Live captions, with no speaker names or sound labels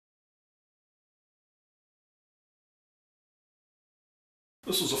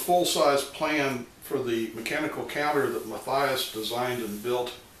This is a full-size plan for the mechanical counter that Matthias designed and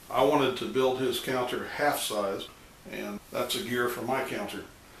built. I wanted to build his counter half-size, and that's a gear for my counter.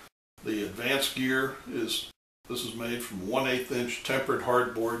 The advanced gear this is made from 1/8 inch tempered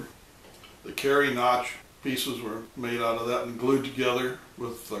hardboard. The carry notch pieces were made out of that and glued together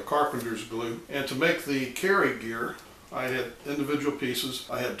with carpenter's glue. And to make the carry gear, I had individual pieces.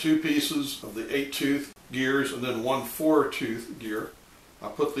 I had 2 pieces of the 8-tooth gears and then 1 4-tooth gear. I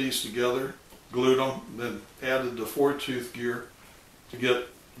put these together, glued them, then added the 4-tooth gear to get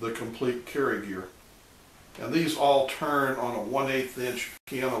the complete carry gear. And these all turn on a 1/8 inch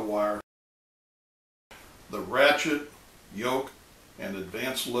piano wire. The ratchet, yoke, and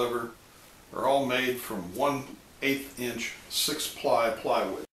advanced lever are all made from 1/8 inch 6-ply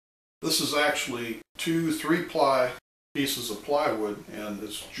plywood. This is actually 2 3-ply pieces of plywood, and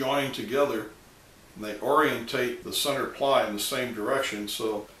it's joined together, and they orientate the center ply in the same direction,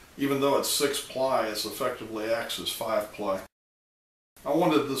 so even though it's 6-ply, it effectively acts as 5-ply. I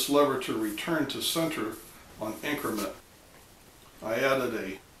wanted this lever to return to center on increment. I added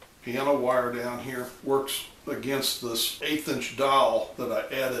a piano wire down here, works against this 1/8 inch dowel that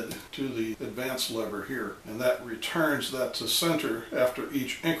I added to the advanced lever here, and that returns that to center after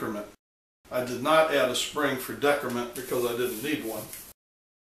each increment. I did not add a spring for decrement because I didn't need one.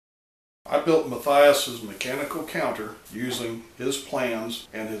 I built Matthias's mechanical counter using his plans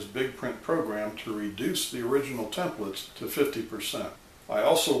and his big print program to reduce the original templates to 50%. I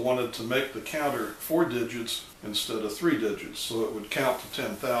also wanted to make the counter 4 digits instead of 3 digits, so it would count to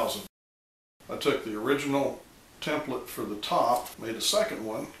 10,000. I took the original template for the top, made a second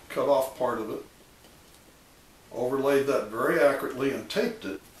one, cut off part of it, overlaid that very accurately and taped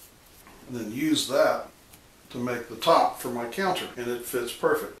it, and then used that to make the top for my counter, and it fits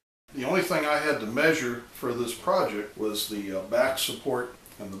perfect. The only thing I had to measure for this project was the back support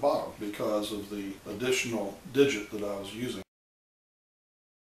and the bottom because of the additional digit that I was using.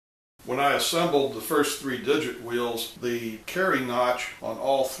 When I assembled the first 3-digit wheels, the carry notch on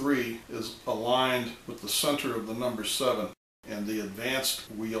all 3 is aligned with the center of the number 7, and the advanced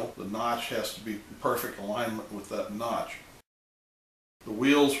wheel, the notch has to be in perfect alignment with that notch. The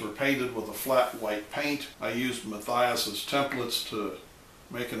wheels were painted with a flat white paint. I used Matthias's templates to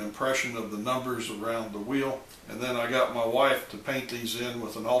make an impression of the numbers around the wheel, and then I got my wife to paint these in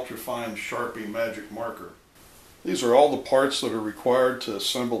with an ultrafine Sharpie magic marker. These are all the parts that are required to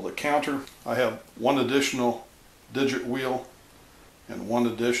assemble the counter. I have 1 additional digit wheel and 1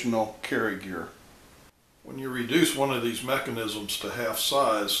 additional carry gear. When you reduce one of these mechanisms to half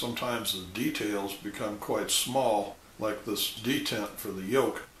size, sometimes the details become quite small, like this detent for the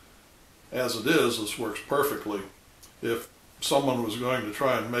yoke. As it is, this works perfectly. If someone was going to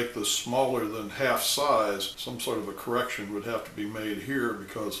try and make this smaller than half size, some sort of a correction would have to be made here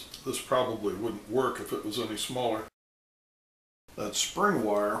because this probably wouldn't work if it was any smaller. That spring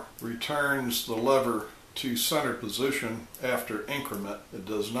wire returns the lever to center position after increment. It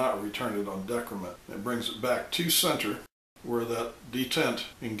does not return it on decrement. It brings it back to center where that detent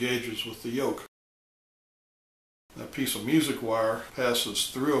engages with the yoke. That piece of music wire passes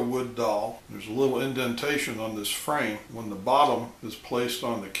through a wood dowel. There's a little indentation on this frame. When the bottom is placed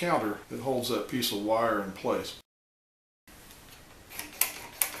on the counter, it holds that piece of wire in place.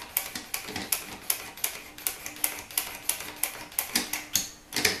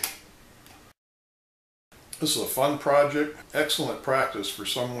 This is a fun project, excellent practice for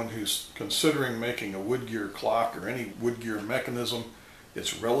someone who's considering making a wood gear clock or any wood gear mechanism.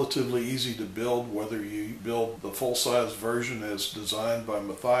 It's relatively easy to build, whether you build the full-size version as designed by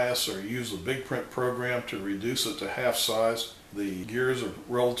Matthias or use a big print program to reduce it to half size. The gears are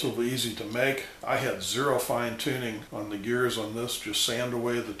relatively easy to make. I had 0 fine-tuning on the gears on this, just sand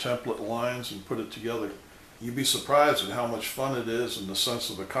away the template lines and put it together. You'd be surprised at how much fun it is and the sense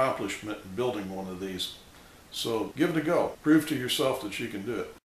of accomplishment in building one of these. So give it a go. Prove to yourself that you can do it.